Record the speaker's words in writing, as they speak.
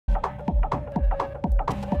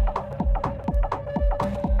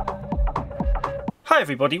Hi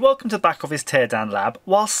everybody, welcome to the Back Office Teardown Lab.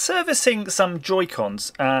 While servicing some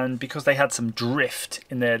Joycons, and because they had some drift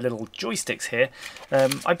in their little joysticks here,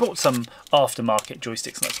 I bought some aftermarket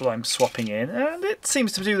joysticks and that's what I'm swapping in, and it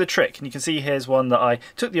seems to do the trick. And you can see here's one that I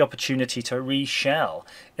took the opportunity to reshell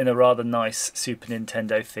in a rather nice Super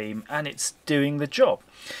Nintendo theme, and it's doing the job.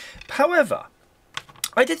 However,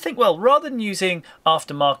 I did think, well, rather than using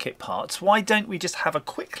aftermarket parts, why don't we just have a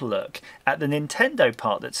quick look at the Nintendo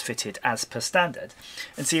part that's fitted as per standard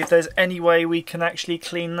and see if there's any way we can actually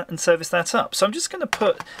clean and service that up. So I'm just going to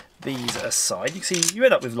put these aside. You can see you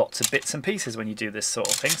end up with lots of bits and pieces when you do this sort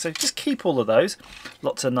of thing, so just keep all of those.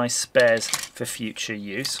 Lots of nice spares for future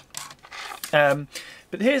use.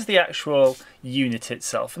 But here's the actual unit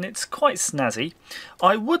itself, and it's quite snazzy.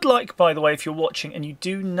 I would like, by the way, if you're watching and you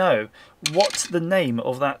do know what the name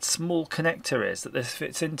of that small connector is that this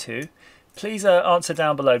fits into, please answer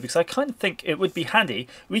down below, because I kind of think it would be handy.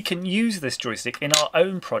 We can use this joystick in our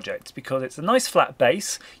own project because it's a nice flat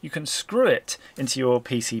base. You can screw it into your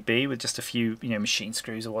PCB with just a few, machine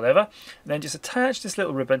screws or whatever, and then just attach this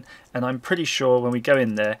little ribbon, and I'm pretty sure when we go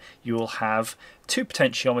in there you will have two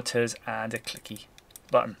potentiometers and a clicky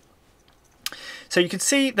button. So you can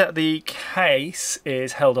see that the case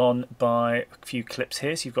is held on by a few clips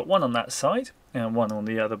here. So you've got one on that side and one on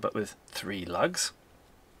the other, but with 3 lugs.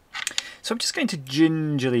 So I'm just going to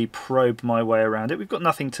gingerly probe my way around it. We've got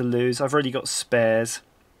nothing to lose. I've already got spares.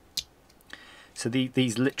 So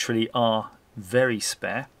these literally are very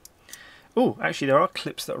spare. Oh, actually there are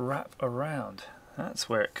clips that wrap around. That's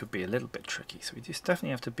where it could be a little bit tricky. So we just definitely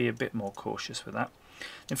have to be a bit more cautious with that.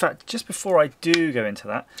 In fact, just before I do go into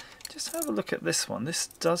that, just have a look at this one. This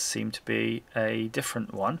does seem to be a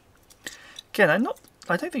different one. Again,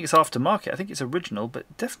 I don't think it's aftermarket. I think it's original,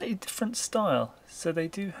 but definitely a different style. So they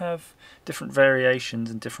do have different variations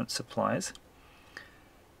and different suppliers.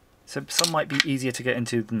 So some might be easier to get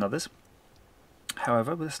into than others.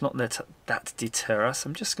 However, let's not let that deter us.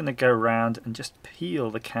 I'm just going to go around and just peel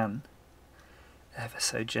the can ever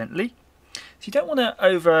so gently. So you don't want to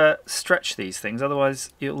overstretch these things,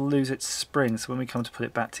 otherwise it'll lose its spring. So when we come to put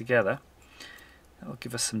it back together, that'll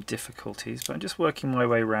give us some difficulties. But I'm just working my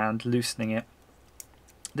way around, loosening it.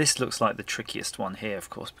 This looks like the trickiest one here, of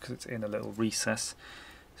course, because it's in a little recess.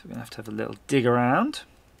 So we're going to have a little dig around.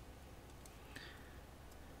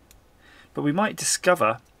 But we might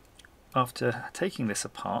discover, after taking this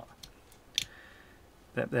apart,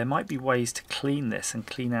 that there might be ways to clean this and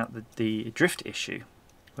clean out the drift issue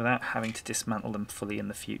without having to dismantle them fully in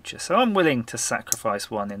the future. So I'm willing to sacrifice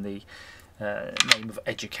one in the name of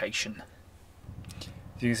education.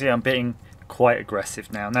 As you can see, I'm being quite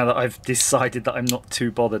aggressive now that I've decided that I'm not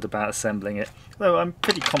too bothered about assembling it. Though I'm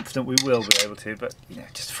pretty confident we will be able to, but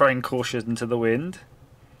just throwing caution into the wind.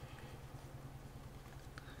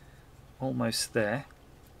 Almost there.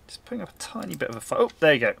 Just putting up a tiny bit of a fight. Oh,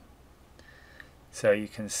 there you go. So you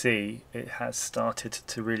can see it has started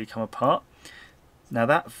to really come apart. Now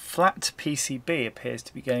that flat PCB appears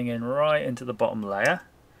to be going in right into the bottom layer,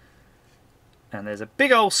 and there's a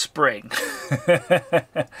big old spring.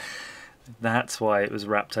 That's why it was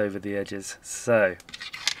wrapped over the edges. So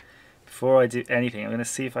before I do anything, I'm going to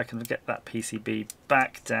see if I can get that PCB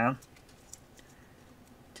back down,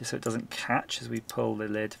 just so it doesn't catch as we pull the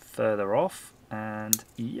lid further off. And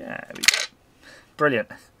yeah, there we go. Brilliant.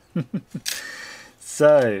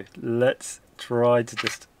 So let's try to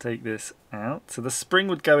just take this out. So the spring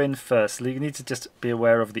would go in first, so you need to just be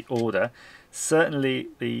aware of the order. Certainly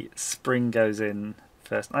the spring goes in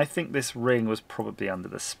first. I think this ring was probably under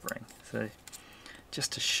the spring. So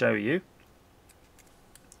just to show you,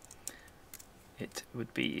 it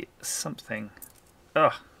would be something,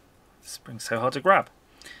 spring's so hard to grab.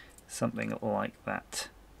 Something like that.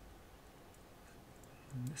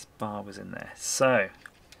 And this bar was in there. So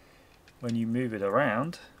when you move it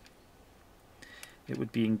around, it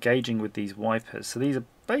would be engaging with these wipers. So these are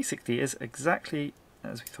basically exactly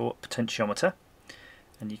as we thought, potentiometer.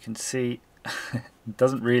 And you can see it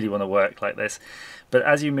doesn't really want to work like this. But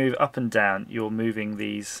as you move up and down, you're moving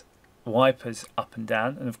these wipers up and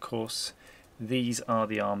down. And of course, these are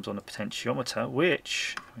the arms on a potentiometer,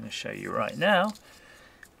 which I'm going to show you right now.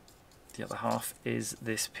 The other half is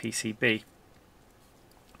this PCB.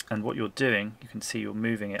 And what you're doing, you can see you're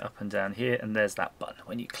moving it up and down here, and there's that button.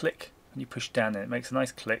 When you click, when you push down it makes a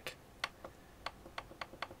nice click.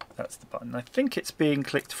 That's the button. I think it's being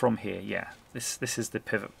clicked from here. Yeah, this is the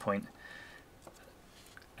pivot point,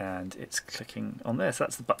 and it's clicking on there. So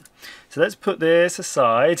that's the button. So let's put this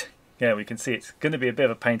aside. Yeah, we can see it's going to be a bit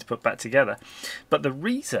of a pain to put back together. But the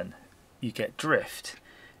reason you get drift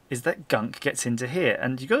is that gunk gets into here,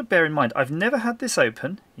 and you've got to bear in mind, I've never had this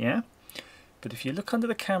open. Yeah, But if you look under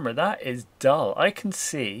the camera, that is dull. I can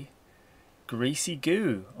see greasy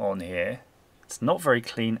goo on here. It's not very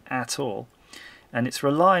clean at all. And it's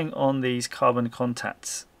relying on these carbon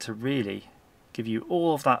contacts to really give you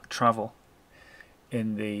all of that travel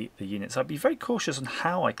in the unit. So I'd be very cautious on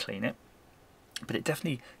how I clean it, but it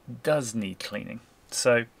definitely does need cleaning.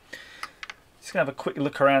 So just going to have a quick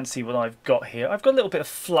look around, see what I've got here. I've got a little bit of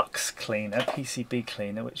flux cleaner, PCB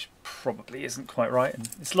cleaner, which probably isn't quite right. And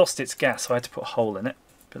it's lost its gas, so I had to put a hole in it.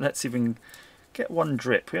 But let's see if we can get one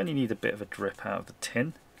drip. We only need a bit of a drip out of the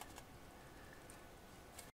tin.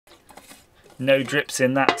 No drips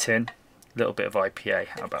in that tin. A little bit of IPA.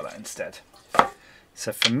 How about that instead?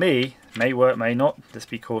 So for me, may work, may not. Let's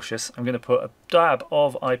be cautious. I'm going to put a dab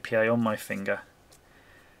of IPA on my finger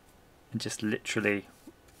and just literally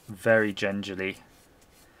very gingerly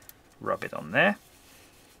rub it on there.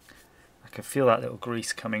 I can feel that little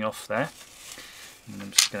grease coming off there. And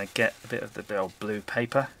I'm just going to get a bit of the old blue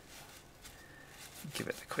paper, give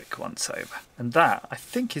it a quick once over, and that I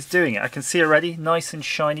think is doing it. I can see already, nice and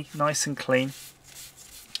shiny, nice and clean,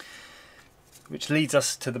 which leads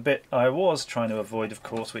us to the bit I was trying to avoid, of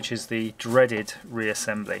course, which is the dreaded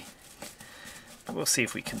reassembly. But we'll see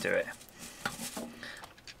if we can do it.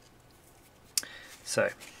 So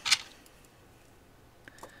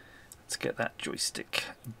let's get that joystick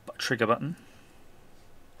trigger button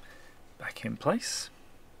back in place.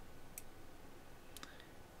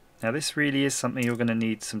 Now this really is something you're going to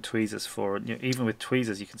need some tweezers for. Even with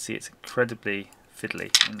tweezers you can see it's incredibly fiddly.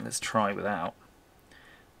 And let's try without.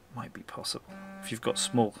 Might be possible. If you've got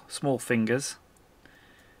small fingers,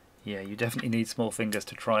 yeah, you definitely need small fingers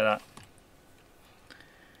to try that.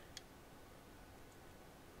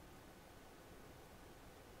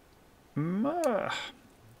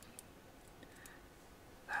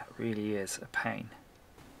 That really is a pain.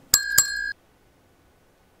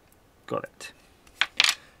 Got it.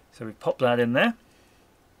 So we pop that in there.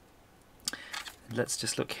 Let's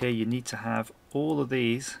just look here. You need to have all of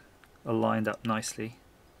these are lined up nicely.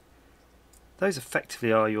 Those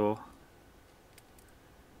effectively are your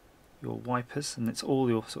wipers, and it's all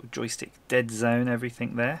your sort of joystick dead zone,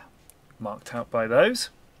 everything there marked out by those.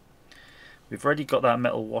 We've already got that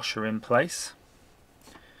metal washer in place,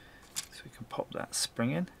 so we can pop that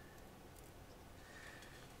spring in.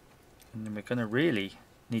 And then we're going to really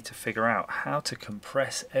need to figure out how to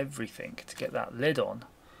compress everything to get that lid on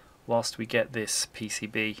whilst we get this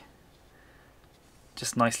PCB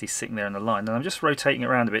just nicely sitting there in the line. And I'm just rotating it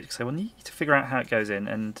around a bit because I will need to figure out how it goes in,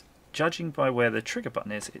 and judging by where the trigger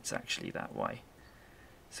button is, it's actually that way.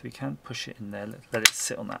 So we can push it in there, let it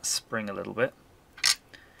sit on that spring a little bit.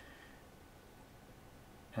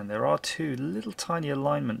 And there are two little tiny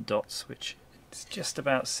alignment dots which it's just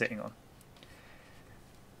about sitting on.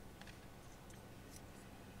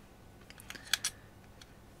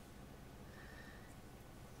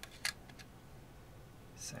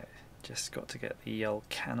 So just got to get the old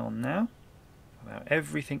can on now without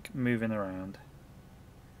everything moving around.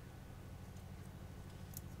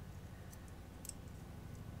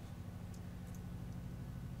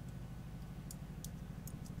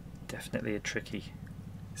 Definitely a tricky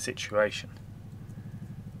situation.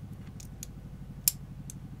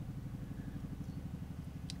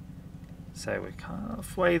 So we're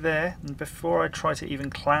halfway there, and before I try to even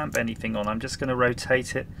clamp anything on, I'm just going to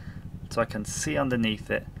rotate it so I can see underneath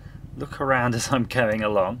it, look around as I'm going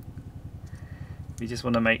along. We just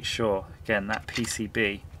want to make sure, again, that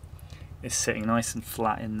PCB is sitting nice and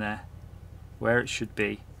flat in there where it should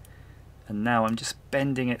be. And now I'm just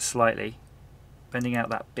bending it slightly, bending out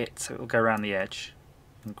that bit so it will go around the edge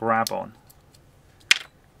and grab on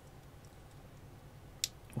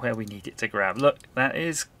where we need it to grab. Look, it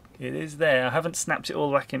is there. I haven't snapped it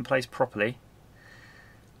all back in place properly,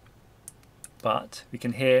 but we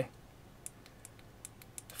can hear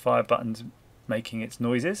the fire buttons making its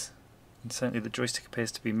noises, and certainly the joystick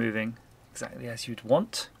appears to be moving exactly as you'd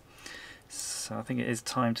want. So I think it is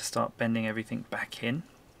time to start bending everything back in.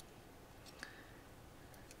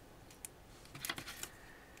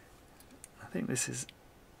 I think this is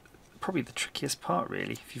probably the trickiest part,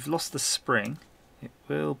 really. If you've lost the spring, it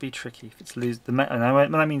will be tricky. If it's lose the metal, and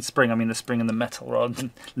when I mean spring, I mean the spring and the metal rather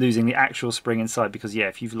than losing the actual spring inside, because yeah,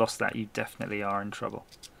 if you've lost that, you definitely are in trouble.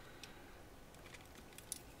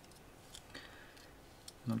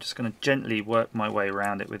 And I'm just going to gently work my way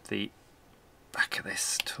around it with the back of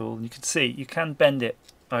this tool, and you can see you can bend it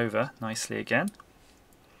over nicely again.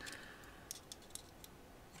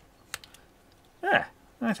 There,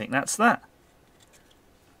 I think that's that.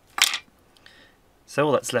 So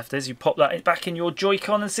all that's left is you pop that back in your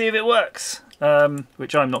Joy-Con and see if it works,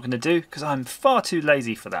 which I'm not going to do because I'm far too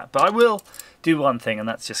lazy for that. But I will do one thing, and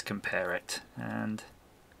that's just compare it. And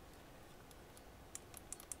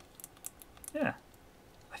yeah,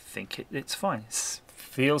 I think it's fine. It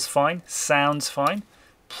feels fine, sounds fine,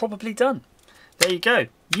 probably done. There you go.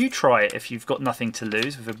 You try it if you've got nothing to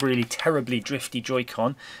lose with a really terribly drifty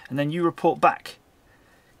Joy-Con, and then you report back,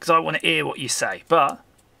 because I want to hear what you say. But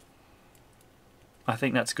I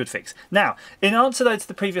think that's a good fix. Now, in answer though to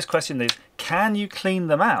the previous question, can you clean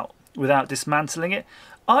them out without dismantling it?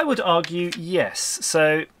 I would argue yes.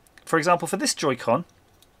 So, for example, for this Joy-Con,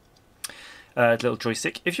 little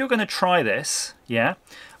joystick, if you're going to try this, yeah,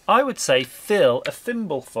 I would say fill a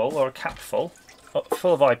thimbleful or a capful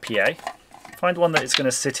full of IPA. Find one that it's going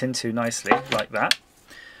to sit into nicely, like that.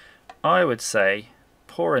 I would say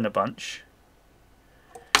pour in a bunch.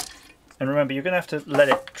 And remember, you're going to have to let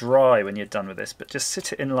it dry when you're done with this, but just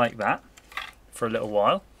sit it in like that for a little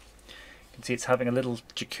while. You can see it's having a little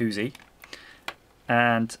jacuzzi.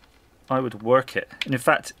 And I would work it. And in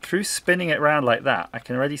fact, through spinning it around like that, I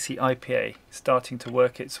can already see IPA starting to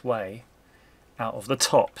work its way out of the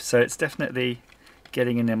top. So it's definitely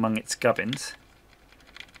getting in among its gubbins.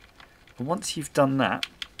 And once you've done that,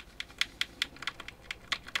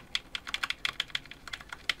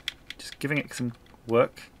 just giving it some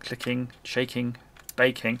work, clicking, shaking,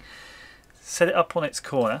 baking, set it up on its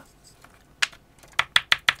corner,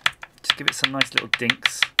 just give it some nice little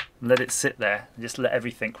dinks and let it sit there and just let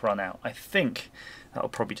everything run out. I think that'll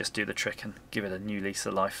probably just do the trick and give it a new lease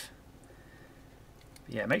of life.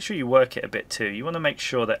 But yeah, make sure you work it a bit too. You want to make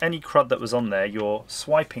sure that any crud that was on there you're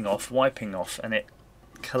swiping off, wiping off, and it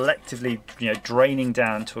collectively, you know, draining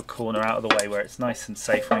down to a corner out of the way where it's nice and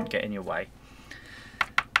safe, won't get in your way.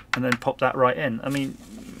 And then pop that right in. I mean,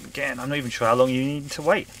 again, I'm not even sure how long you need to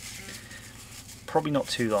wait. Probably not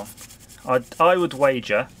too long. I would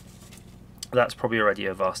wager that's probably already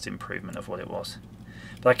a vast improvement of what it was.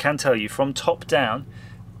 But I can tell you, from top down,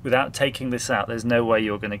 without taking this out, there's no way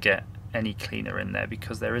you're going to get any cleaner in there,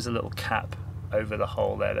 because there is a little cap over the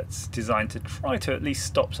hole there that's designed to try to at least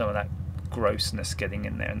stop some of that grossness getting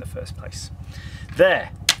in there in the first place.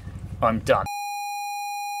 There, I'm done.